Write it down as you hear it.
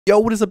Yo,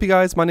 what is up you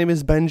guys? My name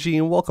is Benjie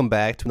and welcome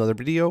back to another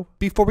video.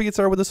 Before we get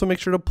started with this one, make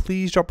sure to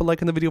please drop a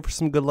like in the video for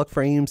some good luck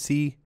for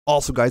AMC.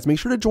 Also guys, make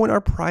sure to join our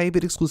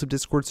private exclusive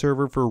Discord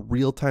server for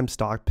real-time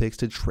stock picks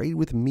to trade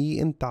with me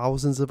and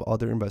thousands of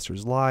other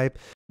investors live.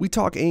 We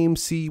talk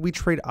AMC, we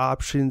trade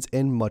options,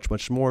 and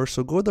much more.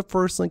 So go to the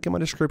first link in my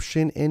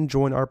description and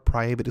join our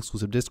private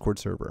exclusive Discord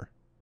server.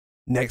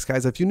 Next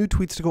guys, a few new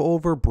tweets to go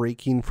over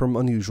breaking from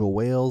unusual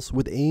whales.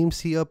 With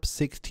AMC up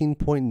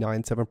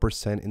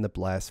 16.97% in the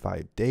last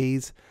 5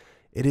 days,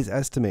 it is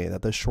estimated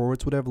that the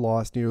shorts would have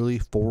lost nearly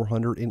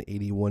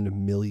 $481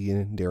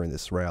 million during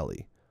this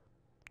rally.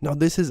 Now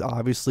this is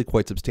obviously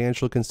quite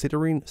substantial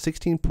considering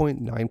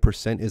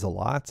 16.9% is a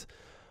lot.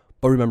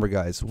 But remember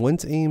guys,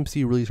 once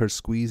AMC really starts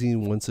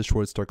squeezing, once the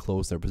shorts start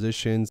closing their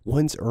positions,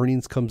 once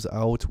earnings comes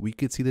out, we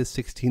could see this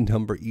 16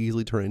 number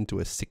easily turn into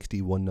a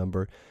 61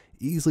 number,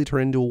 easily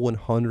turn into a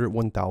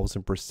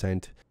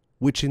 1,000%,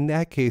 which in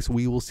that case,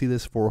 we will see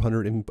this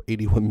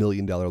 $481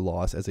 million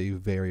loss as a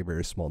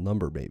very small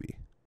number maybe.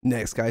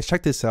 Next guys,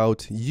 check this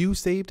out. You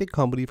saved a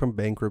company from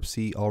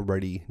bankruptcy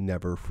already.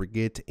 Never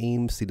forget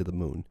AMC to the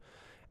moon.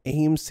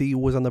 AMC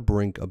was on the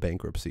brink of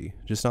bankruptcy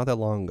just not that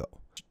long ago.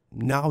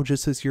 Now,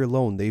 just this year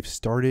alone, they've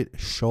started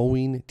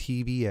showing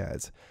TV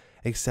ads,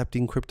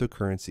 accepting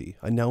cryptocurrency,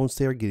 announced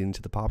they are getting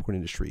into the popcorn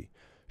industry,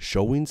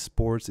 showing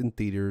sports in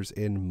theaters,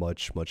 and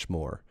much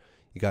more.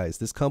 You guys,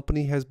 this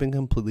company has been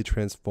completely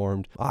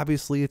transformed.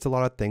 Obviously, it's a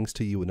lot of thanks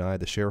to you and I,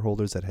 the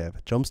shareholders, that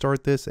have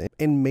jumpstarted this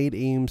and made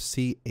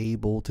AMC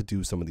able to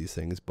do some of these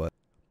things. But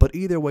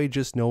either way,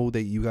 just know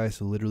that you guys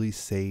literally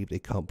saved a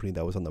company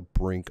that was on the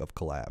brink of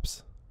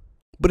collapse.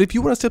 But if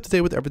you want to stay up to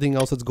date with everything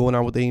else that's going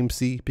on with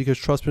AMC, because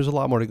trust me, there's a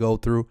lot more to go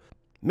through,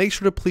 make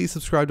sure to please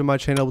subscribe to my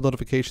channel with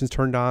notifications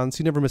turned on so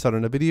you never miss out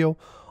on a video.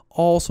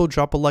 Also,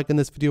 drop a like in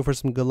this video for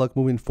some good luck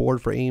moving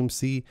forward for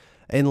AMC.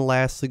 And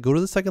lastly, go to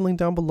the second link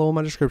down below in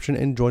my description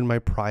and join my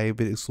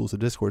private exclusive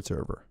Discord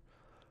server.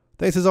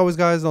 Thanks as always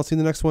guys, and I'll see you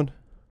in the next one.